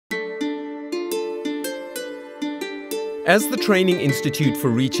As the training institute for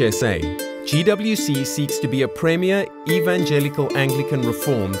Reach SA, GWC seeks to be a premier evangelical Anglican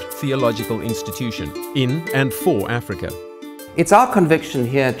Reformed theological institution in and for Africa. It's our conviction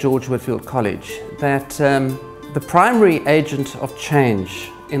here at George Whitefield College that the primary agent of change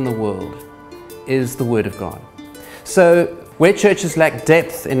in the world is the Word of God. So where churches lack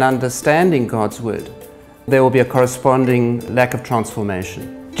depth in understanding God's Word, there will be a corresponding lack of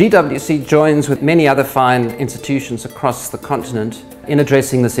transformation. GWC joins with many other fine institutions across the continent in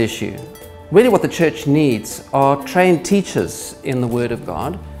addressing this issue. Really what the church needs are trained teachers in the Word of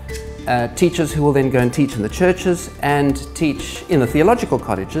God, teachers who will then go and teach in the churches and teach in the theological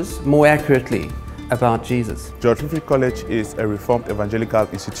colleges more accurately about Jesus. George Whitefield College is a Reformed evangelical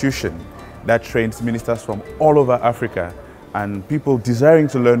institution that trains ministers from all over Africa and people desiring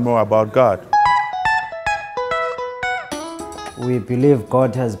to learn more about God. We believe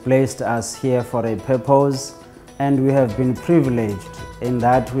God has placed us here for a purpose, and we have been privileged in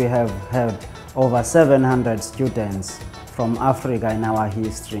that we have had over 700 students from Africa in our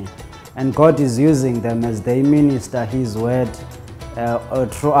history. And God is using them as they minister His Word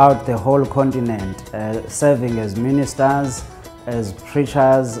throughout the whole continent, serving as ministers, as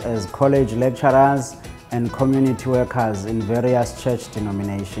preachers, as college lecturers, and community workers in various church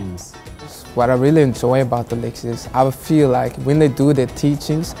denominations. What I really enjoy about the lectures, I feel like when they do their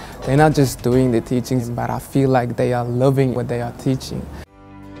teachings, they're not just doing the teachings, but I feel like they are loving what they are teaching.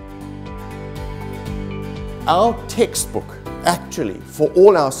 Our textbook, actually, for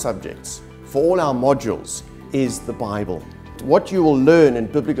all our subjects, for all our modules, is the Bible. What you will learn in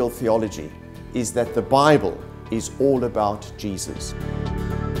biblical theology is that the Bible is all about Jesus.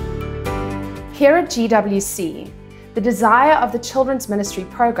 Here at GWC, the desire of the Children's Ministry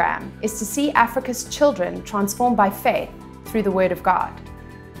program is to see Africa's children transformed by faith through the Word of God.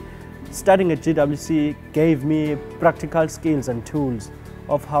 Studying at GWC gave me practical skills and tools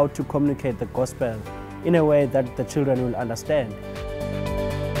of how to communicate the gospel in a way that the children will understand.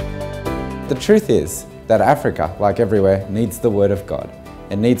 The truth is that Africa, like everywhere, needs the Word of God.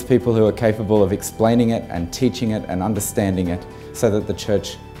 It needs people who are capable of explaining it and teaching it and understanding it so that the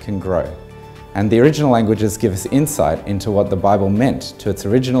church can grow. And the original languages give us insight into what the Bible meant to its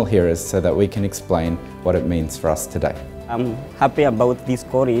original hearers so that we can explain what it means for us today. I'm happy about this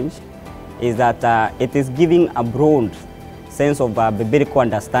college is that it is giving a broad sense of biblical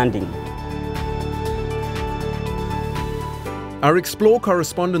understanding. Our Explore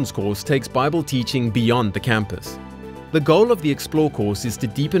Correspondence course takes Bible teaching beyond the campus. The goal of the Explore course is to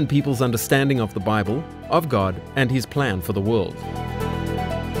deepen people's understanding of the Bible, of God, and His plan for the world.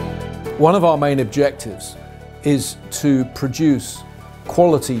 One of our main objectives is to produce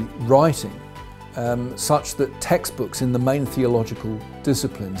quality writing such that textbooks in the main theological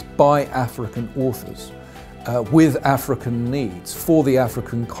disciplines by African authors with African needs for the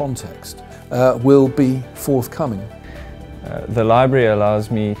African context will be forthcoming. The library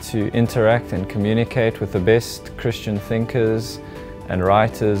allows me to interact and communicate with the best Christian thinkers and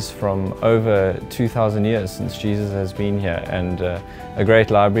writers from over 2,000 years since Jesus has been here, and a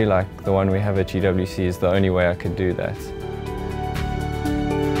great library like the one we have at GWC is the only way I could do that.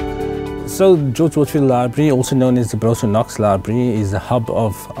 So George Whitefield Library, also known as the Broughton Knox Library, is the hub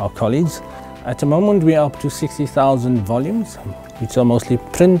of our college. At the moment we are up to 60,000 volumes, which are mostly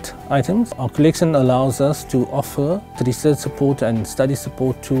print items. Our collection allows us to offer research support and study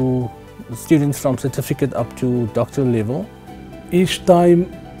support to students from certificate up to doctoral level. Each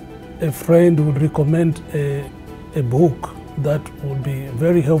time a friend would recommend a book that would be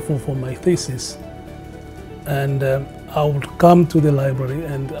very helpful for my thesis, and I would come to the library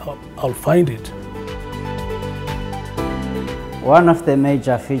and I'll find it. One of the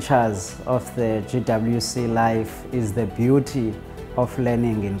major features of the GWC life is the beauty of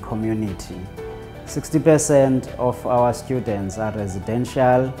learning in community. 60% of our students are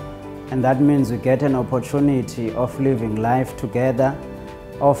residential, and that means we get an opportunity of living life together,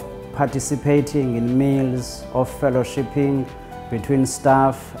 of participating in meals, of fellowshipping between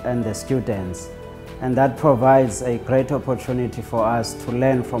staff and the students. And that provides a great opportunity for us to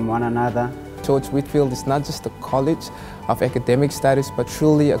learn from one another. George Whitefield is not just a college of academic studies, but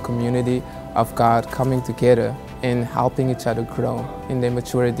truly a community of God coming together and helping each other grow in their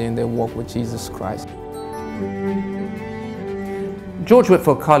maturity and their walk with Jesus Christ. George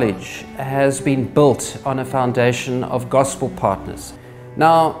Whitefield College has been built on a foundation of gospel partners.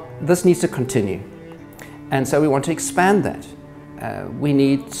 Now, this needs to continue, and so we want to expand that. We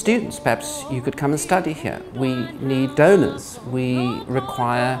need students. Perhaps you could come and study here. We need donors. We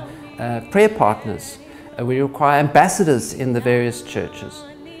require prayer partners. We require ambassadors in the various churches.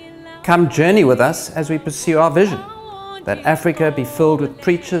 Come journey with us as we pursue our vision. that Africa be filled with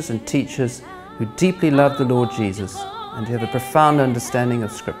preachers and teachers who deeply love the Lord Jesus and who have a profound understanding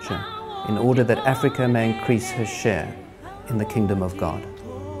of Scripture, in order that Africa may increase her share in the kingdom of God.